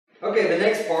Okay, the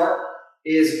next part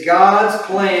is God's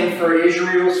plan for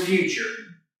Israel's future.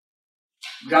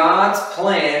 God's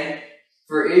plan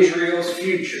for Israel's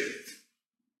future.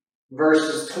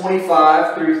 Verses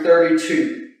 25 through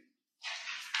 32.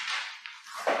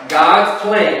 God's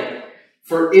plan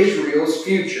for Israel's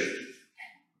future.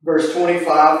 Verse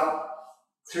 25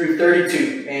 through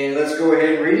 32. And let's go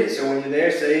ahead and read it. So when you're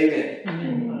there, say amen.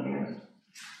 Amen.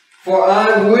 For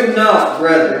I would not,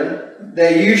 brethren,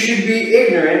 that you should be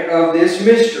ignorant of this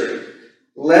mystery,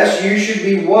 lest you should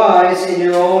be wise in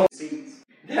your own seats.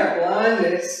 That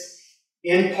blindness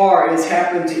in part has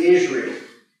happened to Israel,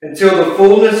 until the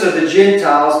fullness of the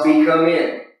Gentiles be come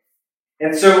in.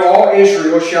 And so all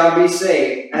Israel shall be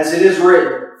saved, as it is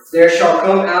written, there shall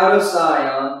come out of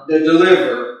Zion the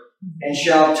deliverer, and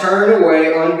shall turn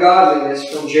away ungodliness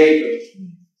from Jacob.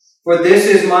 For this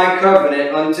is my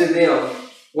covenant unto them,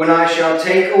 when I shall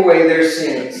take away their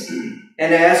sins.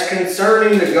 And as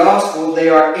concerning the gospel, they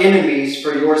are enemies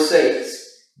for your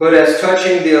sakes. But as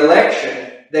touching the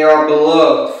election, they are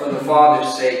beloved for the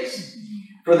Father's sakes.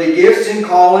 For the gifts and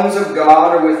callings of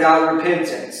God are without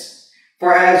repentance.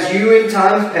 For as you in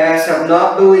times past have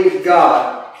not believed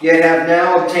God, yet have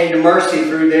now obtained mercy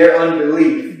through their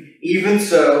unbelief, even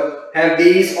so have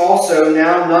these also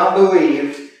now not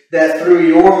believed, that through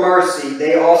your mercy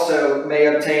they also may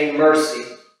obtain mercy.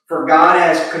 For God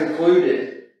has concluded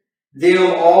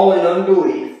them all in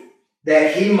unbelief,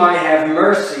 that he might have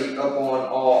mercy upon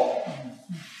all.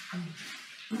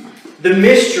 The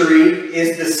mystery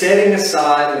is the setting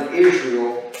aside of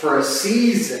Israel for a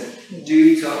season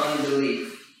due to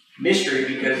unbelief. Mystery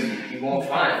because you won't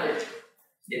find it.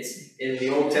 It's in the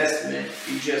Old Testament.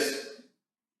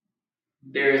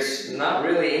 There's not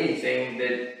really anything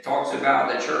that talks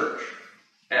about the church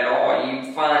at all.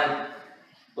 You find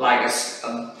like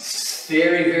a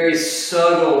very, very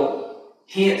subtle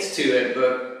hints to it,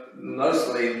 but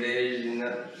mostly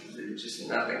there's just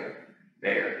nothing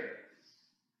there.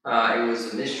 It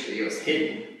was a mystery. It was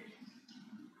hidden.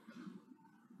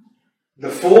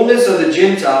 The fullness of the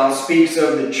Gentiles speaks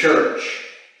of the church.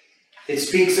 It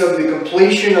speaks of the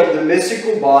completion of the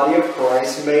mystical body of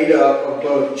Christ, made up of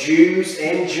both Jews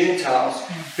and Gentiles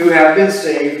who have been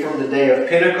saved from the day of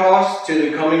Pentecost to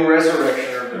the coming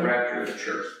resurrection or the rapture of the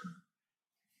church.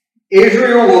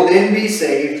 Israel will then be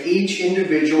saved. Each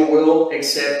individual will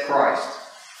accept Christ.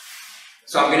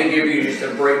 So I'm going to give you just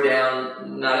a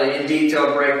breakdown, not a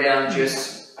detailed breakdown,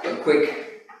 just a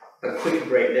quick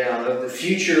breakdown of the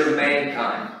future of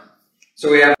mankind. So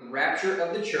we have the rapture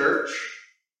of the church,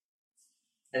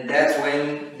 and that's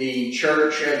when the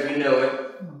church as we know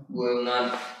it will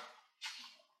not,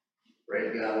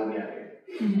 praise God, will be out here.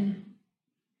 Mm-hmm.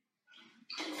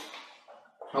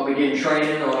 I'll begin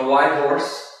training on a white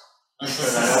horse. I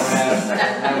don't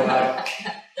have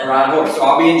a ride horse, so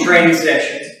I'll be in training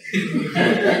sessions.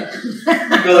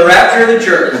 So the rapture of the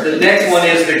church. The next one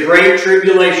is the Great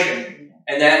Tribulation,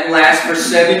 and that lasts for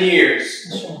 7 years,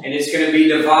 and it's going to be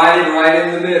divided right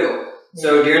in the middle.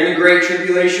 So during the Great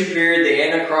Tribulation period, the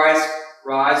Antichrist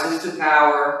rises to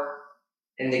power,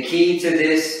 and the key to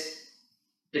this,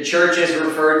 the church is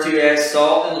referred to as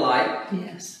salt and light.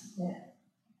 Yes. Yeah.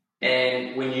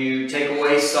 And when you take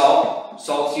away salt,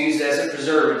 salt's used as a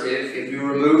preservative. If you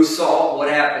remove salt, what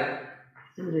happened?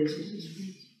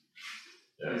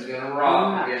 It's going to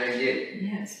rot. You're going to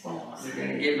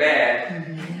get bad.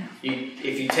 Mm-hmm.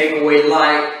 If you take away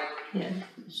light,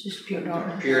 it's just pure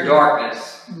darkness. Pure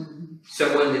darkness. Mm-hmm.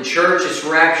 So when the church is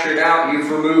raptured out,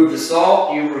 you've removed the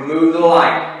salt, you've removed the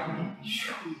light.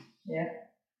 Mm-hmm. Yeah.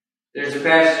 There's a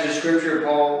passage of scripture,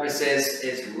 Paul, that says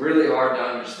it's really hard to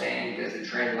understand because the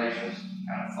translation's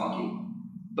kind of funky.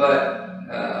 But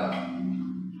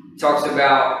it talks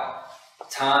about the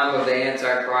time of the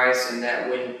Antichrist, and that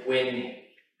when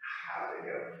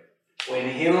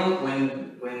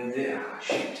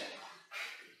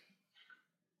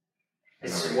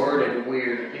it's worded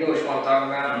weird. You know which one I'm talking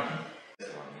about?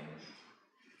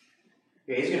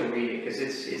 Yeah, he's going to read it because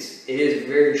it is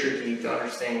very tricky to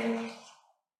understand.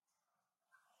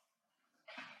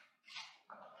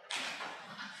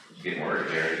 It's getting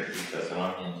worded there.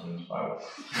 Thessalonians in the Bible.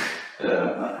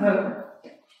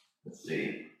 Let's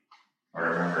see. I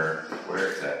remember where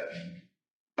it's at.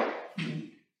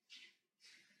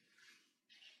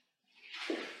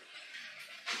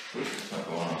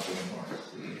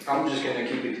 I'm just going to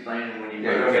keep explaining when you do.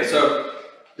 Okay, so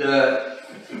the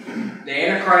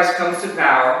Antichrist comes to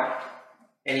power,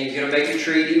 and he's going to make a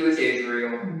treaty with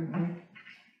Israel, mm-hmm.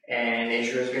 and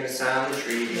Israel's going to sign the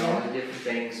treaty, all the different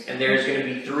things, and there's going to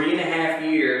be 3.5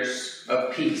 years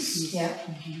of peace. Yeah.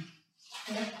 Mm-hmm.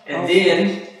 And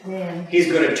then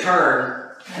he's going to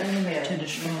turn To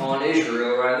destroy. on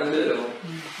Israel, right in the middle,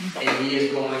 and he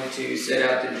is going to set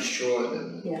out to destroy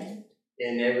them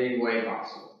in every way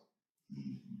possible.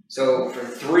 So for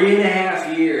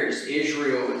 3.5 years,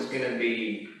 Israel is going to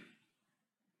be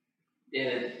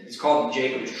it's called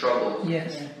Jacob's trouble.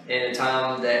 Yes. In a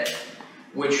time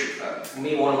which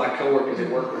me and one of my coworkers at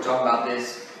work were talking about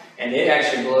this, and it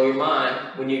actually blow your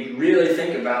mind when you really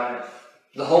think about it.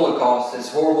 The Holocaust, as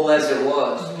horrible as it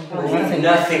was,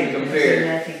 nothing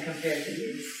compared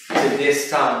to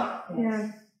this time.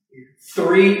 Yeah.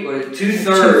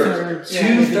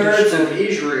 Two-thirds of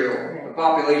Israel, the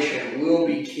population, will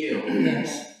be killed.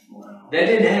 Yes. That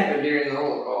didn't happen during the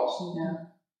Holocaust. No.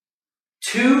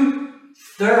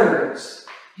 2/3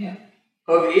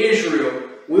 of Israel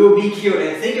will be killed.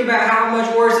 And think about how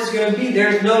much worse it's going to be.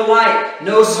 There's no light,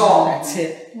 no salt. That's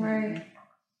it. Right.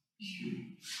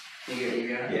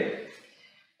 You got it?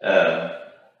 Yeah.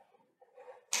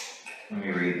 Let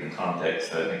me read the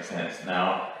context so it makes sense.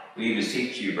 Now, we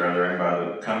beseech you, brethren, by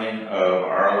the coming of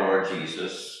our Lord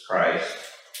Jesus Christ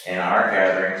and our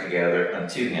gathering together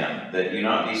unto him, that you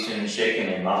not be soon shaken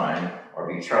in mind, or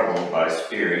be troubled by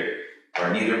spirit, or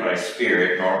neither by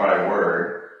spirit, nor by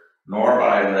word, nor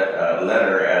by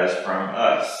letter as from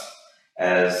us,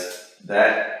 as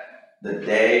that the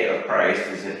day of Christ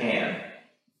is at hand.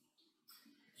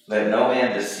 Let no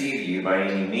man deceive you by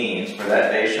any means, for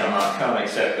that day shall not come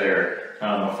except there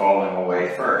come a falling away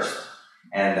first,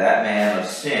 and that man of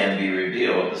sin be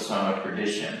revealed, the son of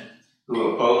perdition,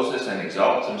 who opposes and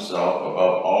exalts himself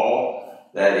above all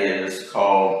that is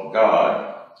called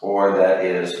God, or that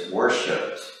is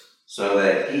worshipped, so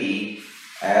that he,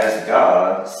 as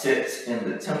God, sits in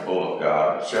the temple of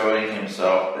God, showing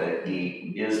himself that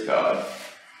he is God.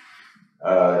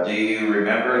 Do you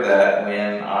remember that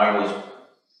when I was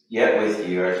yet with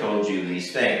you, I told you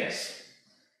these things?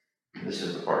 This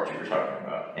is the part you were talking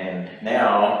about. And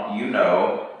now you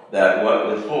know that what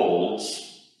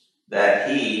withholds, that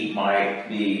he might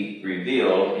be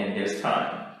revealed in his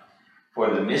time. For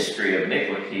the mystery of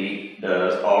iniquity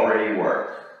does already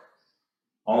work.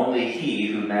 Only he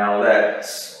who now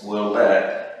lets will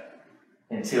let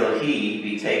until he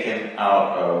be taken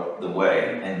out of the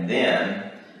way, and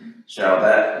then shall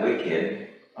that wicked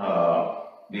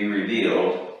be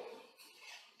revealed,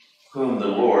 whom the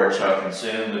Lord shall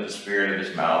consume with the spirit of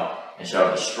his mouth, and shall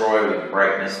destroy with the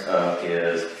brightness of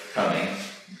his coming.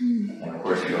 And of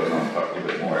course, he goes on to talk a little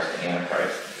bit more as the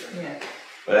Antichrist. Yeah.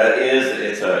 But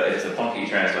it's a funky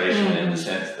translation in the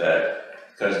sense that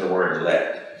because the word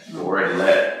let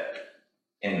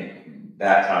in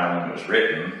that time when it was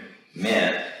written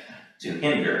meant to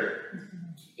hinder.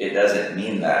 It doesn't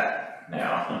mean that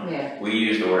now. Yeah. We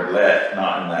use the word let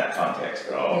not in that context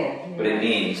at all, Yeah. but it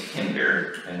means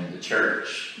hinder, and the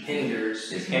church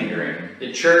Hinders. is hindering.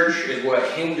 The church is what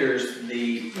hinders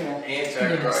the Yeah.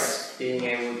 Antichrist being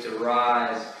able to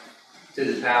rise to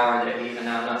the power that he, and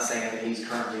I'm not saying that he's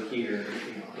currently here,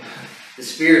 the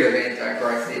spirit of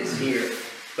Antichrist is here.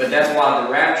 But that's why the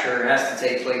rapture has to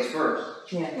take place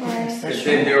first. Yeah. Right. Because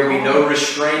then there will be no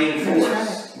restraining That's force right.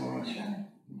 That's right.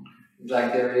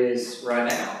 like there is right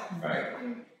now. Right.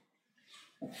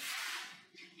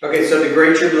 Okay, so the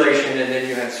Great Tribulation, and then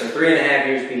you have 3.5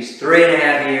 years peace,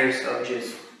 3.5 years of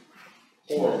just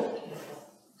horrible.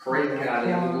 Praise God,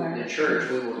 in the church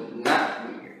we will not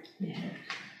be here. Yeah.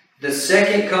 The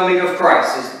second coming of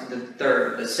Christ is the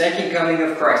third. The second coming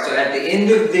of Christ. So at the end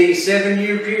of the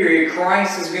 7-year period,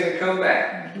 Christ is going to come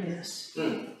back. Yes.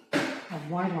 A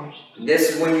white horse. This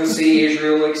is when you'll see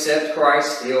Israel accept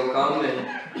Christ. He'll come and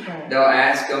Right. they'll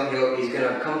ask him. He's going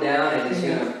to come down and he's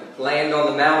going to land on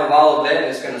the Mount of Olivet, and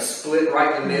it's going to split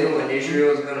right in the middle, and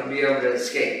Israel is going to be able to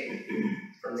escape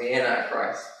from the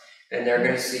Antichrist. And they're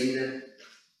going to see the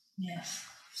Yes.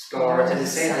 scars in the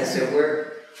sand. They said,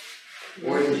 where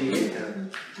did you get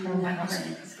them? In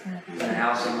the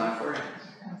house of my friends.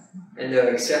 And they'll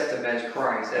accept him as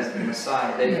Christ, as the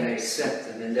Messiah. They can accept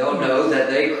him, and they'll know that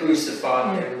they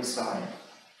crucified their Messiah.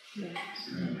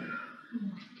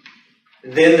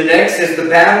 Then the next is the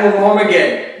Battle of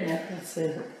Armageddon. Yeah, that's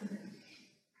it.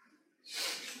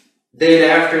 Then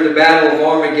after the Battle of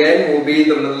Armageddon will be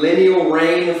the millennial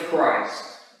reign of Christ.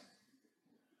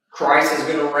 Christ is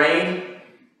going to reign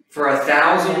for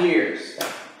 1,000 years.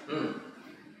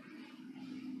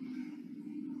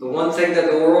 The one thing that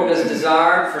the world has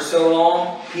desired for so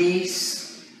long,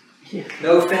 peace,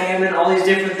 no famine, all these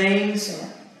different things,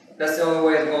 that's the only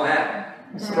way it's going to happen.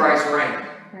 Christ's reign.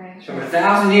 Right. So for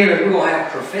 1,000 years, we're going to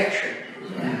have perfection.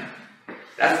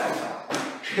 That's what I'm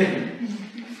talking about.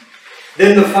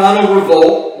 Then the final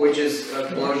revolt, which is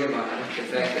blows your mind. The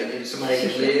fact that somebody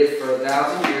can live for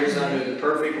 1,000 years under the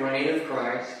perfect reign of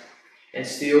Christ and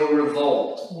still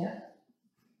revolt. Yeah.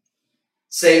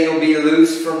 Satan will be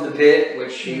loose from the pit,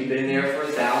 which he's been there for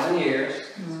 1,000 years.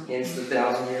 Hence the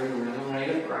 1,000-year reign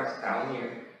of Christ, 1,000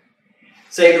 years.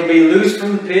 Satan will be loose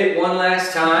from the pit one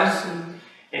last time,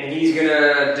 and he's going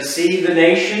to deceive the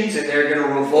nations, and they're going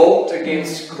to revolt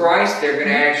against Christ. They're going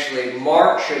to actually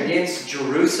march against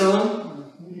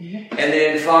Jerusalem, and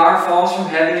then fire falls from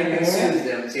heaven and consumes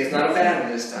them. See, it's not a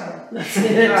battle this time. That's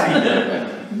it.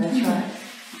 That's right.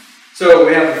 So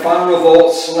we have the final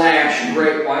revolt /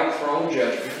 great white throne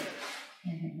judgment.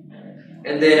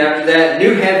 And then after that,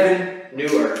 new heaven, new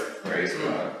earth. Praise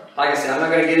God. Like I said, I'm not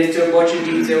going to get into a bunch of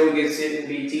detail. We can sit and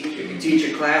we can teach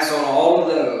a class on all of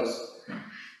those.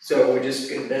 So we're just,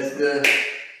 that's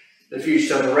the future.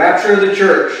 So the rapture of the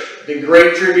church, the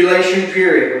great tribulation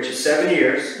period, which is 7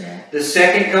 years, the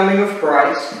second coming of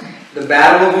Christ, the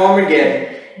battle of Armageddon,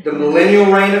 the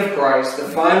millennial reign of Christ, the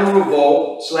final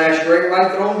revolt / great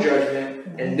white throne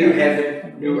judgment, and new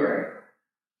heaven, new earth.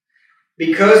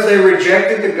 Because they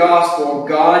rejected the gospel,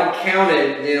 God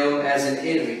counted them as an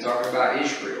enemy, talking about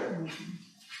Israel.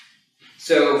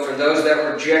 So for those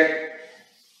that reject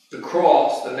the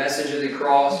cross, the message of the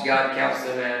cross, God counts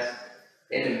them as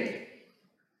enemy.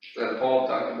 So Paul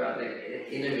talked about the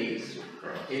enemies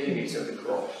of the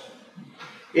cross.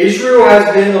 Israel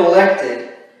has been elected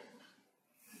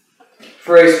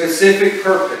for a specific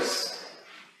purpose.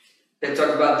 They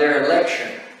talk about their election.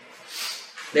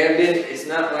 They have been, it's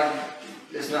not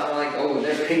like, oh,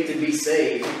 they're picked to be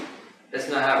saved. That's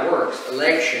not how it works.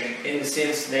 Election, in the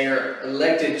sense they are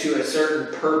elected to a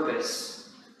certain purpose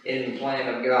in the plan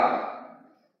of God.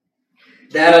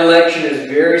 That election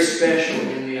is very special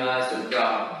in the eyes of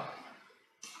God.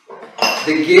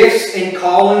 The gifts and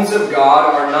callings of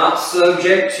God are not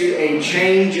subject to a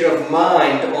change of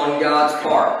mind on God's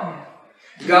part.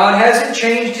 God hasn't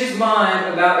changed His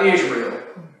mind about Israel.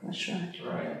 That's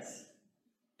right.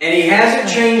 And He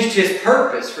hasn't changed His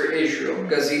purpose for Israel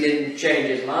because He didn't change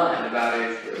His mind about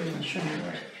Israel. That's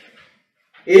right.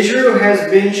 Israel has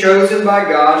been chosen by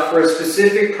God for a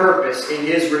specific purpose in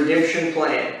His redemption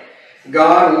plan.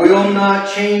 God will not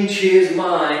change His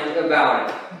mind about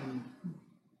it.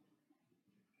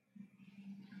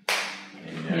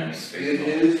 Yes. Good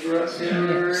news for us in our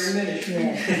ministry.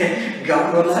 Yeah.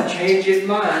 God will not change His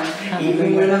mind,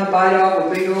 even when I bite off a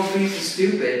big old piece of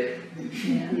stupid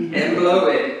and blow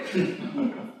it.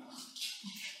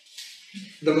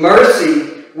 The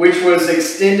mercy which was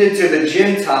extended to the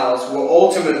Gentiles will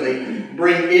ultimately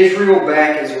bring Israel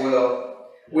back as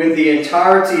well, with the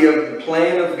entirety of the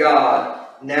plan of God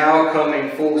now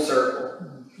coming full circle.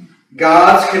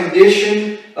 God's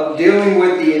condition of dealing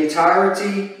with the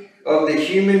entirety of the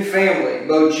human family,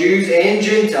 both Jews and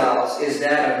Gentiles, is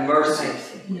that of mercy.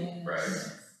 Right.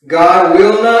 God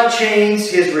will not change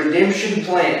His redemption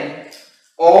plan.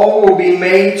 All will be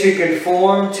made to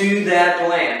conform to that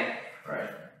plan.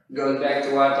 Right. Goes back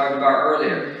to what I talked about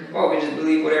earlier. Well, we just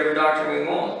believe whatever doctrine we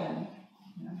want.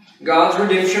 God's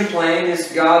redemption plan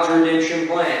is God's redemption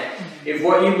plan. If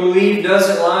what you believe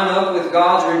doesn't line up with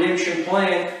God's redemption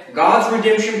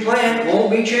plan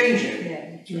won't be changing.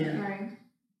 Yeah.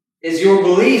 It's your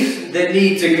beliefs that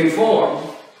need to conform,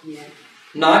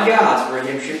 not God's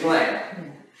redemption plan.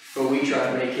 But we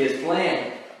try to make His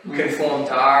plan conform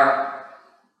to our